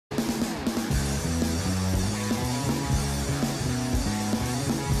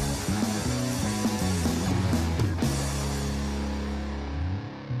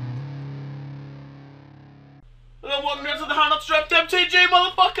welcome to the HowNotToDraftMTG,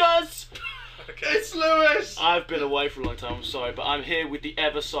 motherfuckers! Okay. It's Lewis! I've been away for a long time, I'm sorry, but I'm here with the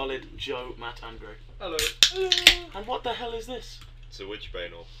ever-solid Joe, Matt and Greg. Hello. And what the hell is this? It's a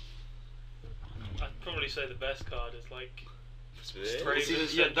Witchbane off. I'd probably say the best card is like It's Raven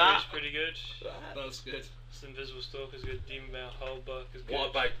yeah, is pretty good. That's good. This Invisible Stalker is good. Demon Bale Hullbuck is good.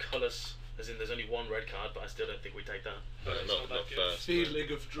 What about colours? As in, there's only one red card, but I still don't think we take that. But it's not that good. first.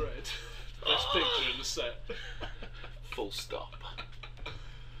 Feeling of dread. Best picture in the set. Full stop.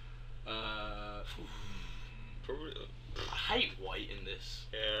 Probably. I hate white in this.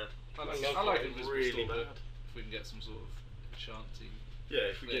 Yeah. I like it really bad. If we can get some sort of enchanting. Yeah,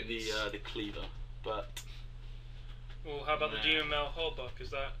 if we get things. the cleaver, but Well, how about Nah. the Demon Bale Hullbuck? Is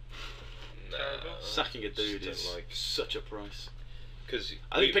that terrible? sacking a dude Just is don't like. such a price. Because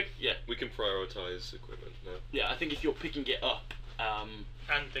I think we can prioritise equipment now. yeah, I think if you're picking it up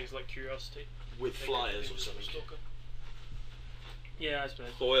And things like Curiosity. with They flyers get or the Invisible something. Stalker. Yeah, I suppose.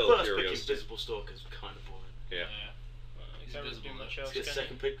 Foil First pick Curiosity. Invisible Stalker is kind of boring. Yeah. You He's can't really invisible do though. much Let's else, get can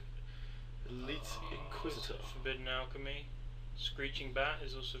second you? pick. Elite Inquisitor. Forbidden Alchemy. Screeching Bat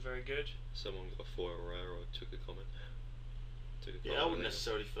is also very good. Someone got a foil rare or took a comment. Took a Yeah, I comment wouldn't there.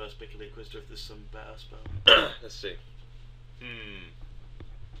 necessarily first pick Elite Inquisitor if there's some better spell. Let's see.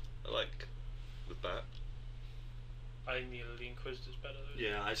 I like the bat. I think the Elite Inquisitor's better though.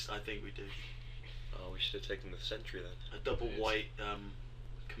 Yeah, I think we do. Oh, we should have taken the sentry then. A double Yes. white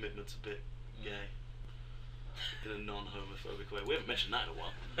commitment's a bit gay. In a non-homophobic way. We haven't mentioned that in a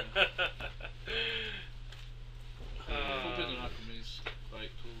while. Forbidden Alchemy's like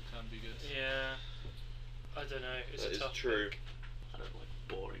cool, can be good. Yeah. I don't know. It's That a is tough true. pick. I don't like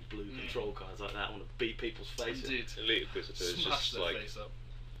boring blue control cards like that. I want to beat people's faces. Indeed. Elite Inquisitor is Smash just their like face up.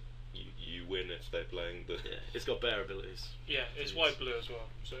 you win if they're playing the. Yeah, it's got bear abilities. Yeah, it's white blue as well.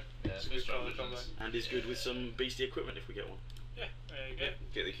 So Yeah, it's a good colour good combo. balance. And is good with some beastie equipment if we get one. Yeah, there you go.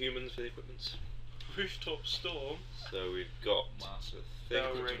 Get the humans for the equipments. Rooftop Storm. So we've got Master.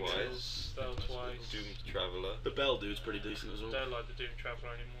 Bell Think Twice, Ringers. Bell Twice. Doomed Traveller, The Bell dude's pretty decent as well. Don't like the Doom Traveller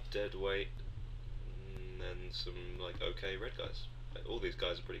anymore. Deadweight, and then some like okay red guys. Like, all these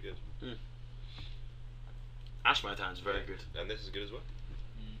guys are pretty good. Ashmouthhound's very good. And this is good as well.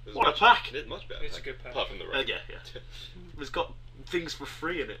 This is What a much- pack! It is much better. It's a good pack. Apart from the red. Yeah. It's got things for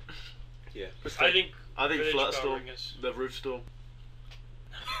free in it. Yeah. I think Village Flutterstorm, Bellringers. the Roof Storm,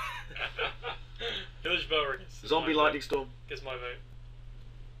 Village Bellringers. Zombie Lightning Storm. Gets my vote.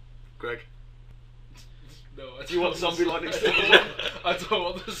 Greg, No, I do you want don't Zombie the- Lightning I Storm? don't want- I don't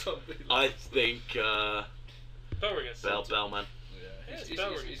want the zombie. I think Bellringers. Bellman. Yeah, it's he's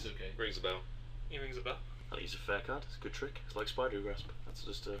Bellringers. okay. Rings a bell. He rings a bell. I think it's a fair card. It's a good trick. It's like Spider Grasp. That's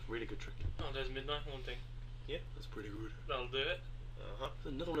just a really good trick. Oh, there's Midnight Haunting. That's pretty good. That'll do it.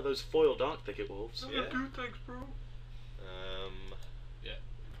 There's another one of those foil Dark Thicket Wolves. Yeah. Thanks, bro. Yeah.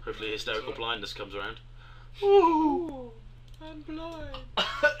 Hopefully hysterical blindness comes around. Ooh, I'm blind.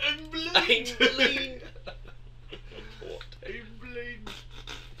 I'm blind. What? I'm blind.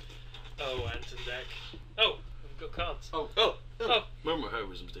 Oh, Anton deck. Oh, we've got cards. Oh. Oh, Moment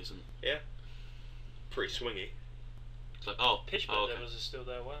Heroism's decent. Yeah. Pretty swingy. It's like, oh, Pitchman oh, okay. Devils are still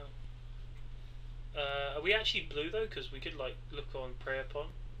there. Wow. Are we actually blue though? Because we could like look on Prey Upon.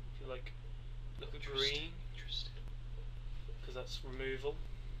 If you like look at green. Interesting. Because that's removal.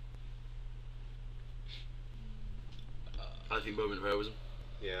 I think Moment Heroism.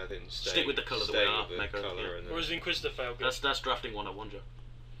 Yeah, I think Stick with the colour the stay way I with the make it, colour yeah. and then Or is the Inquisitor fail good? That's drafting 101, Joe.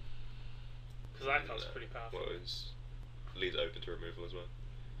 Because that card's pretty powerful. well, it's leaves it open to removal as well.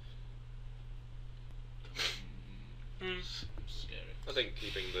 Scary. I think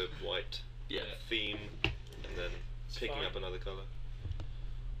keeping the white Yeah. theme and then It's picking fine. up another colour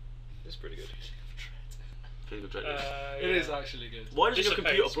is pretty good. Feeling of Dread. It is actually good. Why does your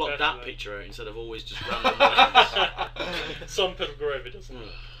computer Dissipate's block better, that though. picture out instead of always just random lines? Some people grow over, doesn't it?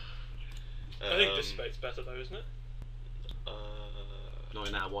 I think Um, Dissipate's better though, isn't it? Not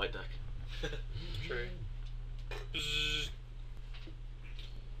in our white deck. True. Bzzz.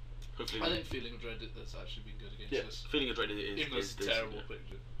 Hopefully, I think Feeling of Dread that's actually been good against yeah, us. Feeling of Dread is Even though it's a decent, terrible yeah.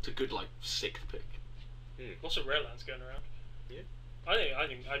 picture. It's a good like sixth pick. Lots of rare lands going around. Yeah. I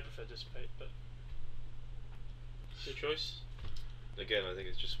think I prefer Dissipate, but your choice. Again, I think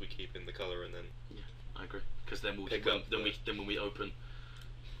it's just we keep in the colour and then I agree. Because then Pick then up when we open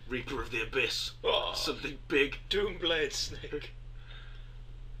Reaper of the Abyss, Oh. something big. Doomblade Snake.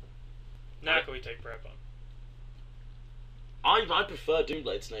 Now can we take Prey Upon? I prefer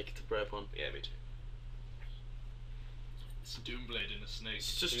Doomblade Snake to Prey Upon. Yeah, me too. It's a Doomblade in a snake.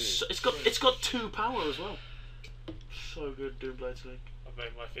 It's just it's got 2 power as well. So good, Doomblade Snake. I've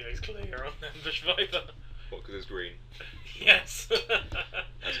made my feelings clear on Ambush Viper. What? Because it's green. Yes.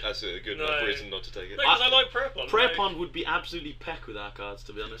 That's a good No. enough reason not to take it. No, because I like Prepon. Prepon would be absolutely peck with our cards,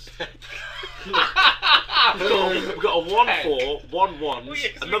 to be honest. We've got a 1/4, 1/1, Well, yeah,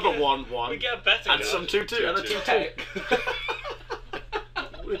 'cause we another get- 1/1, We get a better and card. some 2/2, and a 2/2.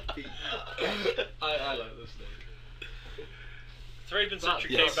 I like this thing. Thraben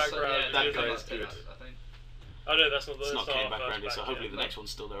Sentry yes. came back round. that It guy was is like- good. I think. Oh no, that's not the It's not our came back first round yet, so back hopefully yet. the next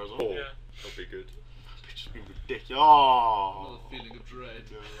one's still there as well. Oh, Yeah. that'll be good. It's just been ridiculous. Oh! Another feeling of dread.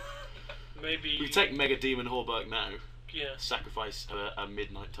 Maybe. We take Mega Demon Horberg now. Yeah. Sacrifice a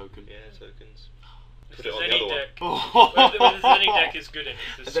midnight token. Yeah, tokens. If Put it there's on the any other one. deck. Oh. If there's any deck it's good in,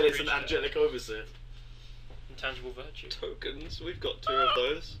 And it's then this it's an creature deck. angelic overseer. Intangible Virtue. Tokens. We've got 2 of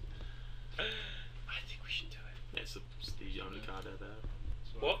those. I think we should do it. It's the only card out there.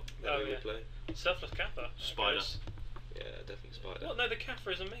 What? That Oh we would yeah. play. Selfless Kappa. Spider. Yeah, definitely spider. What? No, the Kappa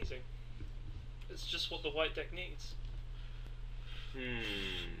is amazing. It's just what the white deck needs.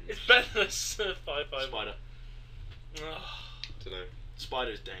 It's better than 5/5. Spider. Ugh. Dunno.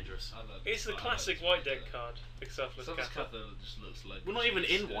 Spider is dangerous. I like It's the I classic like white this deck card. The Selfless Selfless Kappa. Kappa just looks like. We're not even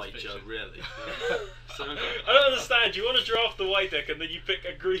in it's white, fiction. Joe, really. So, I don't understand. You want to draft the white deck and then you pick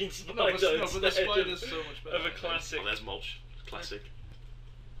a green spider No, but the instead spider's so much better. of a I think. classic. oh, there's Mulch. Classic.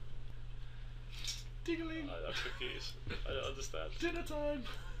 Tingling. I'm confused. I don't understand. Dinner time.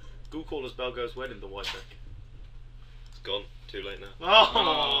 Ghoul Caller's Belgo's Wedding, the white deck. It's gone. Too late now.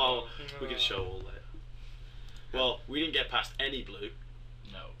 Oh! We No. can show all that. Well, we didn't get past any blue.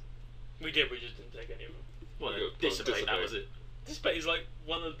 No. We did. We just didn't take any of them. Well, We got- dissipate, that was it. This bet is like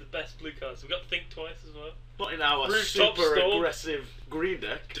one of the best blue cards. We got Think Twice as well. Not in our Rooftop super Storm. aggressive green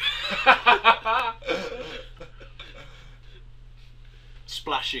deck.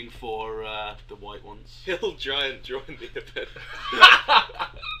 Splashing for the white ones. Hill Giant joined the event.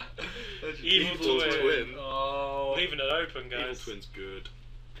 Evil Twin. Oh. Leaving it open, Evil guys. Twin's good.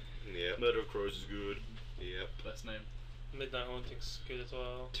 Yep. Murder of Crows is good. Yep. Best name. Midnight Haunting's good as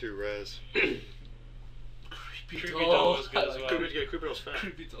well. 2 rares. Creepy Doll was good as well. Creepy Doll's fair.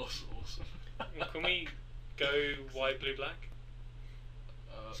 Creepy Doll's awesome. Can we go white, blue, black?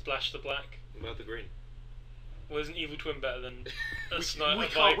 Splash the black. What about the green? Well, isn't Evil Twin better than a We Sniper,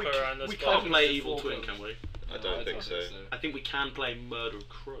 can't- Viper, and a we Spider? can't play It's Evil four Twin, colors. can we? I don't think so. I think we can play Murder of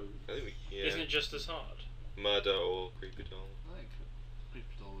Crow. I think we. Yeah. Isn't it just as hard? Murder or Creepy Doll? I think Creepy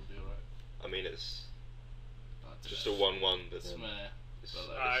Doll would be alright. I mean, it's That's just a 1/1 that's It's meh. it's But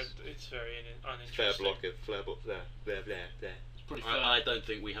like, It's very uninteresting. fair block of flare block there. There. It's pretty fair. I don't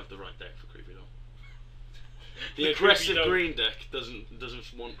think we have the right deck for Creepy Doll. The The aggressive Creepy Doll. green deck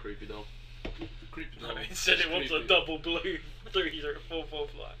doesn't want Creepy Doll. Creepy No, Doll. instead it wants a Creepy. double blue 3/4/4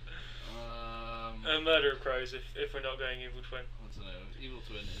 black. Murder of Crows if we're not going Evil Twin. I don't know. Evil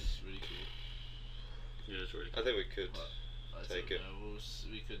Twin is really cool. Yeah, it's really I cool. think we could But I take don't it. know.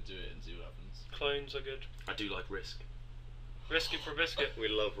 We could do it and see what happens. Clones are good. I do like Risk. Risk it for a biscuit. We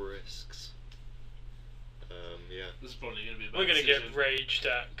love risks. Yeah. This is probably going to be a bad We're gonna decision. get raged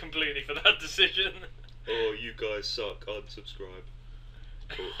at completely for that decision. Oh, you guys suck. Unsubscribe.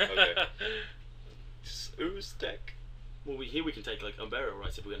 Cool. Okay. Who's deck? Well, here we can take like Umburial,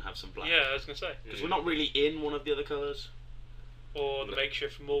 right? If we're gonna have some black. Yeah, I was gonna say. Because we're not really in one of the other colours. Or the No.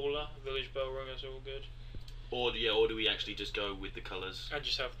 makeshift Mauler, Village Bell Rungers are all good. Or do we actually just go with the colours? And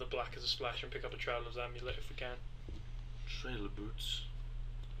just have the black as a splash and pick up a Traveler's Amulet if we can. Trailer Boots.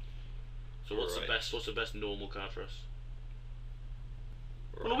 So what's Right. the best normal card for us?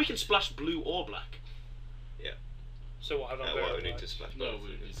 Right. Well, no, we can splash blue or black. So what have I Why we need to splash No, both? we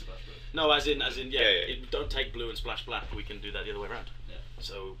need to splash both. No, as in, yeah. Yeah. Don't take blue and splash black. We can do that the other way around. Yeah.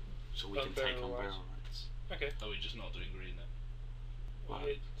 So we can take Umburial Umburial rights. rights. Okay. Are we just not doing green then? Well, Well,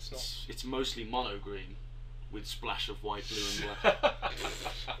 it's not. It's mostly mono green, with splash of white, blue, and black.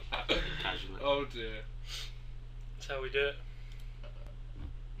 Casually. Oh dear. That's how we do it.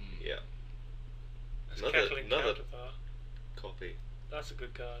 Yeah. That's Another Cackling another Counterpart. copy. That's a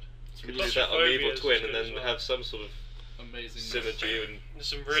good card. It's Could really- do that on Claustrophobia Evil is Twin good and as then well. have some sort of Amazing. synergy and There's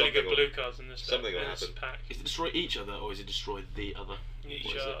some really good Something blue cards in this deck. something will in this happen. pack. Is it destroy each other or is it destroy the other? Each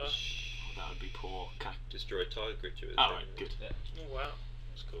What is it? other. Oh, that would be poor. destroy target creature. with Alright, it. good. Oh wow,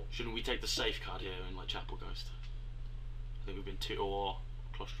 that's cool. Shouldn't we take the safe card here in like Chapel Ghost? I think we've been two or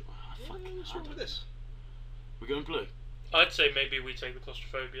Claustro. Fuck. What's I wrong don't with know. this? We're going blue. I'd say maybe we take the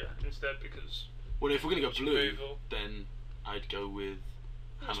Claustrophobia instead because Well, if we're gonna go it's blue, removal. then I'd go with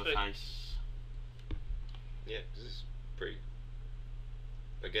That's Hammer big. Face. Yeah, this is pretty.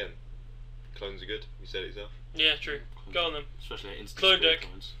 Again, clones are good. You said it yourself. Yeah, true. Go on then. Especially at instant Clone screen deck.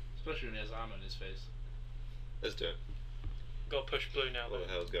 coins. Especially when he has armor in his face. Let's do it. Got to push blue now What though.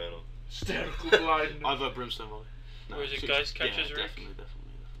 the hell's going on? Hysterical blind. I've heard Brimstone Volley. Or is it six- Geist Catcher's yeah, Rig? definitely.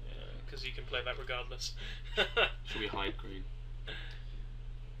 Yeah, because you can play that regardless. Should we hide green?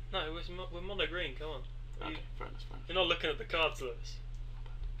 No, we're mono green. Come on. Okay, fair enough. You're not looking at the cards, Lewis.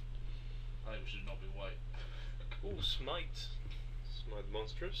 I think we should not be white. Ooh, Smite. Smite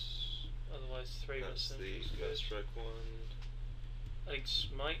Monstrous. Otherwise, 3 That's percent. the first strike one. I think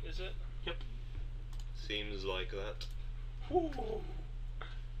Smite is it? Yep. Seems like that. Ooh.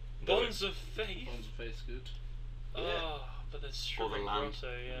 Bonds of Faith. Bonds of Faith's good. Oh, but there's Or the Shriveled land.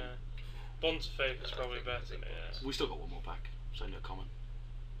 Grotto, yeah. Bonds of Faith is I probably think- better. I think Yeah. Bonds. We still got one more pack. It's only a common.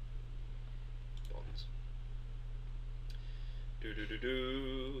 Bonds. Do do do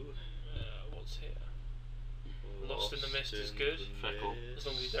do. What's here? Lost in the Mist is good. Fair call. As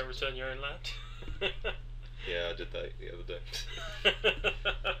long as you don't return your own land. Yeah, I did that the other day.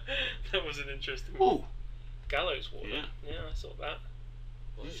 That was an interesting Ooh! Gallows Warden. Yeah. Yeah, I saw that.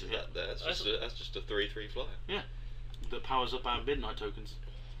 Why is Yeah. that there? That's just a 3/3 flyer. Yeah. That powers up our midnight tokens.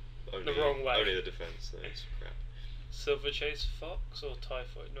 Only, wrong way. Only the defense. That's crap. Silver Chase Fox or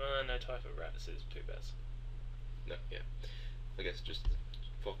Typhoid? No, Typhoid Rats is 2 bets. No, yeah. I guess just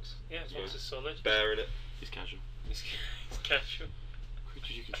Fox. Yeah, I Fox suppose. is solid. Bear in it. He's casual. He's casual.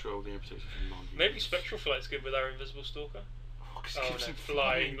 Creatures you control gain protection from non-humans. Maybe Spectral Flight's good with our Invisible Stalker. Oh, 'cause it Oh no, keeps him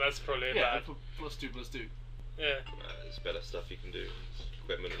flying. That's probably a Yeah, bad. +2/+2. Yeah. There's better stuff you can do.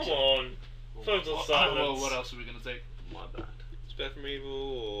 Equipment. Come on. Phones on Oh, silence. well, what else are we going to take? My bad. Spare from Evil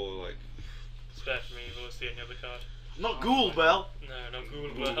or like. Spare from Evil is the only other card. Not Ghoul Bell! No, not Ghoul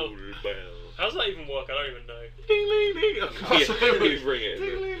Bell. Ghoul Bell. How does that even work? I don't even know. Ding ding ding! Oh, Yeah, you bring it in.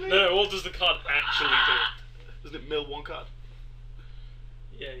 Ding, ding, ding. No, what does the card actually do? Doesn't it mill one card?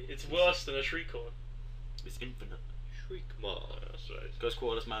 Yeah, it's worse than a Shriekhorn. It's infinite. Shriekmaw. That's right. Ghost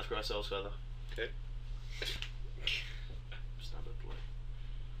Quarters, Masquerade, Cells Feather. Okay. Standard play.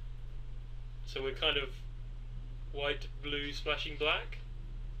 So we're kind of white, blue, splashing black.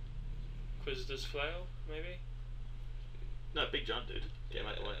 Inquisitor's Flail, maybe? No, big giant dude. Yeah, Get him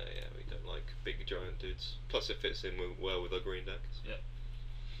out the way. yeah, we don't like big giant dudes. Plus, it fits in well with our green decks. Yeah.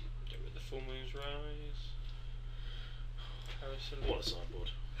 Get rid of the Full Moon's Rise. Parasolid. What a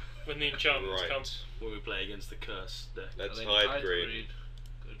sideboard. When the enchantments Right. come. When we play against the curse deck. Let's I think hide green.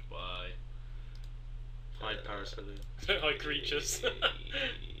 Goodbye. Hide Parasolution. Don't hide creatures. Yeah.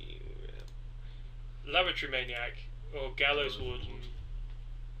 Laboratory Maniac. Or Gallows Warden.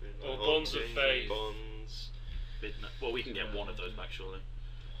 Or Haunting, Bonds of Faith. Bonds. Midnight. Well, we can get one of those back, surely.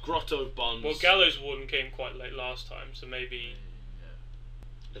 Grotto Bonds. Well, Gallows Warden came quite late last time, so maybe.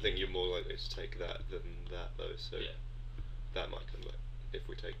 I think you're more likely to take that than that, though. So Yeah. that might come back if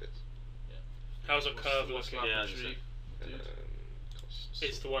we take this. How's a curve What's looking? Yeah, laboratory? Dude. Costs.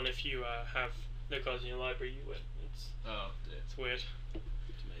 It's the one if you have no cards in your library, you win. Oh, dear. It's weird.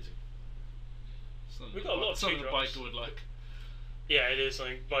 It's amazing. Something We that got a lot of something that two-drops. Biker would like. Yeah, it is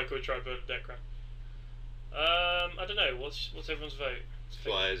something Biker tried bird deck round. I don't know. What's everyone's vote?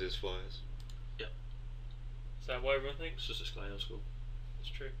 Flyers is flyers. Is that what everyone thinks? It's just a Sky Old School. It's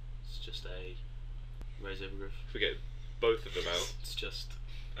true. It's just a Raise Evergriff. If we get both of them out, It's just.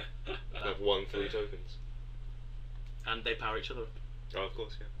 we'll have 1/3 tokens. And they power each other up. Oh, of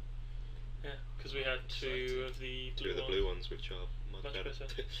course, yeah. Yeah, because we had two of the blue Two of the blue ones, which are much, Much better.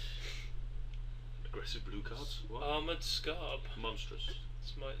 better. Aggressive blue cards. What? Armoured Scarb. Monstrous.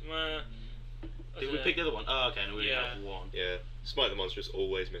 It's my. I Did don't we know. pick the other one? Oh, okay, no, we only Yeah. have one. Yeah, Smite the Monstrous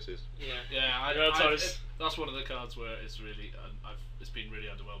always misses. Yeah. Yeah, Yeah, that's that's one of the cards where it's really, it's been really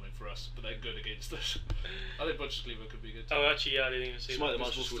underwhelming for us, but they're good against us. I think Bunch of Cleaver could be good. Oh, actually, yeah, I didn't even see Smite the that.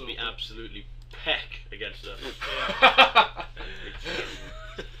 Monstrous would be still- absolutely peck against us. Yeah.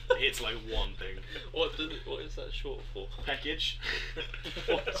 It's like one thing. What is that short for? Package.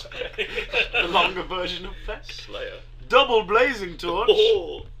 What's peck? The longer version of peck. Slayer. Double Blazing Torch.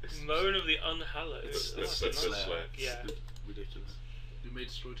 Oh! Moan of the Unhallowed. It's That's it's a nice Slayer. one. Yeah. Ridiculous. You may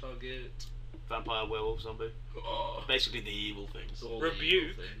destroy target. Vampire, werewolf, zombie. Oh. Basically the evil things. All the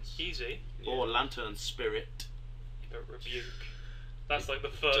Rebuke. evil things. Easy. Or Lantern Spirit. But Rebuke. That's like the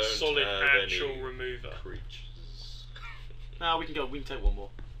first Don't solid have actual any remover. Creatures. No, we can take one more.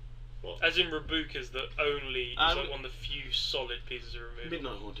 What? As in Rebuke is the only, is Um, like one of the few solid pieces of removal.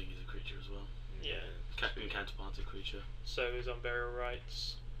 Midnight Haunting is a creature as well. Yeah. Captain Counterpart a creature. So is Unburial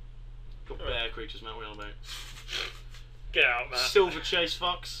Rights. Got bear creatures, man, we on about. Get out, man. Silver Chase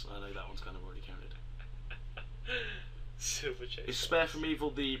Fox. I know that one's kind of already counted. Silver Chase. Is Spare from Evil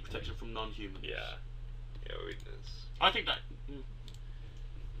the protection from non-humans? Yeah. Yeah, there's I think that.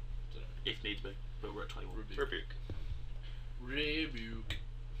 If needs be. But we're at 21. Rebuke. Rebuke.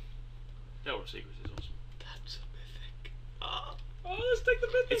 Yeah, or Secrets is awesome. That's a mythic. Ah. Oh, Oh, let's take the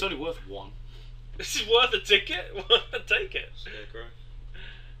bid. It's only worth 1. This is worth a ticket. Take it. Scarecrow.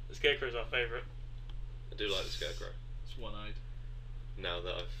 The Scarecrow's our favourite. I do like the Scarecrow. It's one-eyed. Now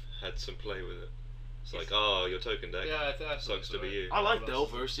that I've had some play with it. It's like, oh, your token deck. Yeah, I Sucks to be you. I like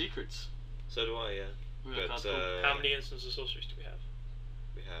Delver Secrets. So do I, yeah. Yeah, But, cool. How many instances of sorceries do we have?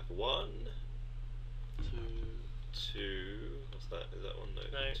 we have 1, 2. 2. What's that? Is that one? No.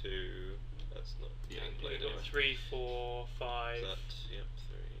 No. 2. That's not Yeah, being We've played got anyway. 3, 4, 5, Is that? Yep.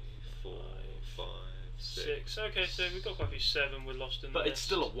 3, 4, 5, 6. 6. Okay, so we've got quite a few. 7 we're lost in But the it's list.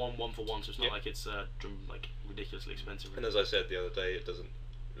 still a 1 for 1, so it's not Yeah. like it's like ridiculously expensive. And as I said the other day, it doesn't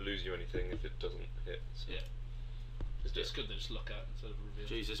lose you anything if it doesn't hit. So Yeah. just do It's it. good to just look at instead of reveal.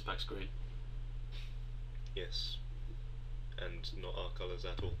 Jesus, pack's green. Yes. And not our colours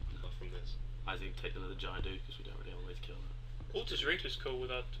at all, apart from this. I think take another giant dude because we don't really have a way to kill that. Altar's Reach is cool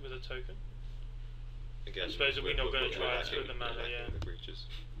with a token. Again, I suppose we're not gonna try and lacking- split the mana, we're lacking yeah. the breaches.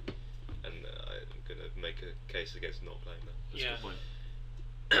 And I'm going to make a case against not playing that. That's a Yeah. good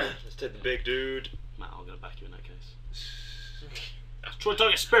point. Let's take the big dude. Matt, I'm going to back you in that case. Try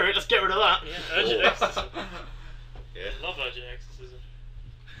Target Spirit, let's get rid of that! Yeah, Urgent Exorcism. Yeah. Love Urgent Exorcism.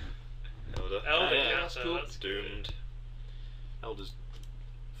 Elder. Elder, yeah, yeah, that's so cool. that's good. Doomed. Elder's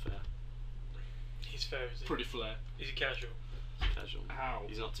fair. He's fair, is he? Pretty flair. Is he casual? Casual. Ow.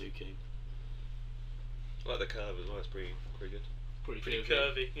 He's not too keen. I like the curve as well, it's pretty good. Pretty Pretty curvy.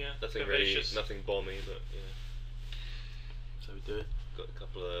 curvy, yeah. Nothing Curvaceous. really, nothing bomby, but yeah. So we do it. Got a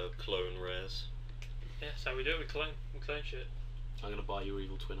couple of clone rares. Yeah, that's how we do it. We clone shit. I'm going to buy your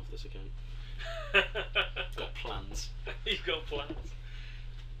evil twin off this account. Got plans. You've got plans.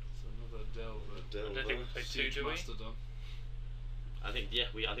 It's another Delver. I don't think we played 2, Siege do we? Mastodon. I think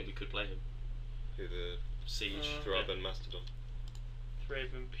we could play him. Who the Siege. Thrub Yeah. and Mastodon.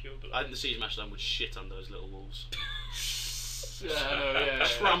 Raven Pure Blood. I think the Siege Mastodon would shit on those little wolves. Yeah, I know, yeah.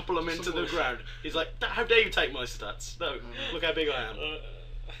 Trample them into the ground. He's like, how dare you take my stats? No, look how big I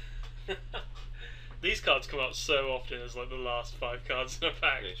am. These cards come up so often as like the last 5 cards in a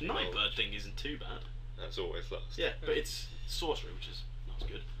pack. Yeah. Nightbird thing isn't too bad. That's always last. Yeah, but it's sorcery, which is not as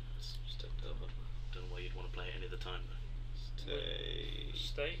good. It's just a Delver. Don't know why you'd want to play it any other time though. Stay.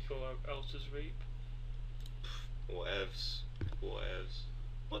 Stake or Altar's Reap. Whatevs.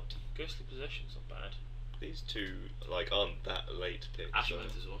 What? Ghostly Possession's not bad. These two aren't that late picks.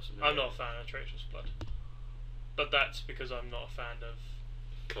 Ashmanth is awesome. I'm not a fan of Traitorous Blood. But that's because I'm not a fan of...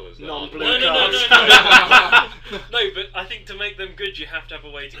 Colours that Non-blue aren't- cards. No, but I think to make them good you have to have a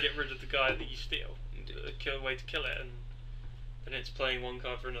way to get rid of the guy that you steal. Indeed. A way to kill it, and then it's playing one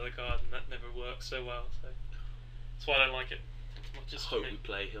card for another card, and that never works so well. So that's why I don't like it. It's not just for Hope me. we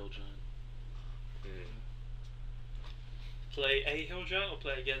play Hill Giant. Play a Hill Giant or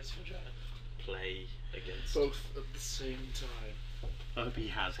play against Hill Giant? Play against. Both at the same time. I hope he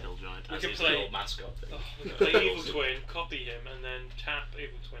has Hill Giant We as can his play- little mascot thing. Oh, we can play Evil Twin, copy him, and then tap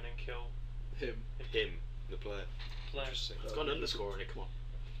Evil Twin and kill Him. Him, the player. player. Interesting. It's got an underscore in it, come on.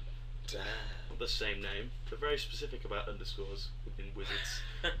 Damn. Not the same name. They're very specific about underscores within Wizards.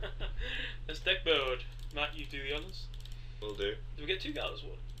 Let's deck build. Matt, you do the honours. Will do. Do we get 2 Gallows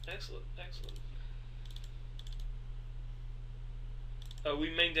Wood? Excellent, excellent.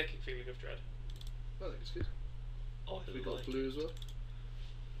 We main decking Feeling of Dread. I think it's good. Oh, We got blue as well.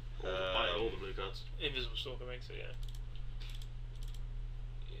 Buy all the blue cards. Invisible Stalker makes it, yeah.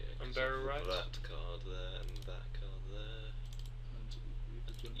 Yeah, 'cause Unburial of Rites. That card there and that card there. And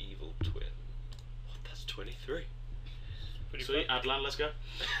Evil Twin. Evil Twin. What? That's 23. Pretty Sweet, fun. Adlan, let's go.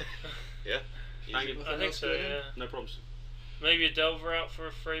 Yeah. Thank Easy. you. I think so, yeah. No problems. Maybe a Delver out for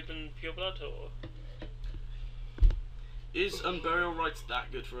a Thraben Pureblood, or... Is Unburial Rites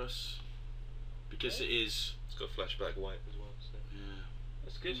that good for us? Because it is. It's got flashback white as well. So. Yeah.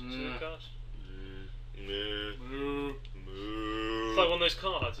 That's good, it's Yeah. a card. Moo. Moo. Moo. It's like one of those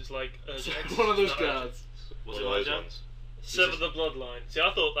cards, it's like... One of those not cards. Was One it of like those that? ones. Sever the Bloodline. See,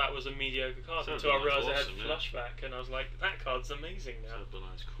 I thought that was a mediocre card Sever until I the realised Bloodline's it had awesome, yeah. flashback, and I was like, that card's amazing now. So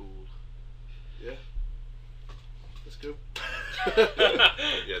Blind's cool. Yeah. Let's go.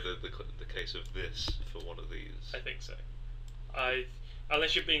 Yeah, the case of this for one of these. I think so.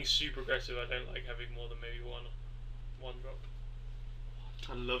 Unless you're being super aggressive, I don't like having more than maybe one drop.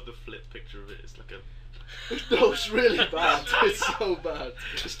 I love the flip picture of it. It's like a. No, it's really bad. It's so bad.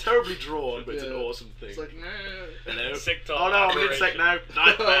 It's terribly drawn, but it's an Yeah. awesome thing. It's like, nah. Hello. Sick Oh no, I'm an insect now.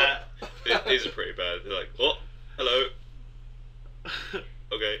 Nightmare. It is pretty bad. They're like, oh, hello.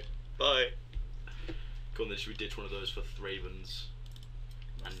 Okay, bye. Go on then, should we ditch one of those for Thravens?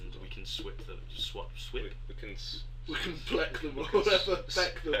 And we can swip them. Swip? We can. We can pleck them or We can whatever.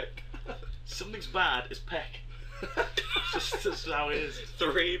 Peck them. peck. Something's bad is peck. That's how it is.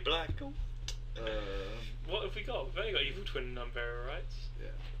 3 black. What have we got? We've only got Evil Twin and Unburial Rights.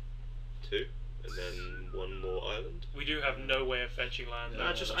 Yeah. 2, and then 1 more island. We do have no way of fetching land. No,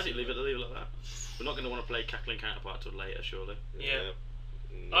 I think leave it like that. We're not going to want to play Cackling Counterpart till later, surely. Yeah.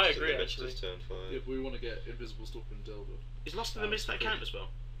 Next I to agree, the Mist is actually. turn 5. Yeah, but we want to get Invisible Stalker and Delver. Is Lost in the Mist that count as well?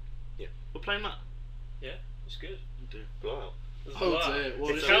 Yeah. We're playing that? Yeah, it's good. Blowout. There's Oh a lot. dear,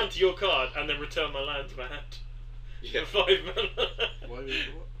 what It's is counter your card and then return my land to my hand. Yeah. For 5 mana. Why would you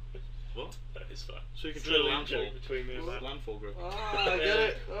what? What? That is fun. So you can It's drill a little Landfall. joke between me and What's Matt. Landfall group? Ah, I get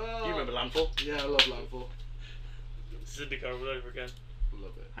it. Ah. You remember Landfall? Yeah, I love Landfall. Zyndagar all over again.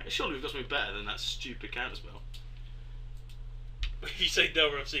 Love it. Hey, surely we've got something better than that stupid counterspell. If you say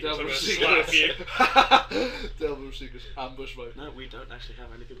Delver of Secrets, I'm Delver going of to slap you. Delver of Secrets, ambush mode. No, we don't actually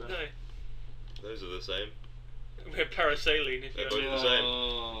have anything better. No. Those are the same. We're Parasailing if They're you both the same.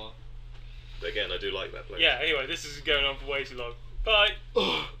 Oh. Again, I do like that play. Yeah, anyway, this is going on for way too long. Bye!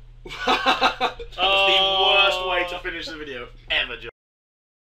 Oh. That was the worst way to finish the video ever, John.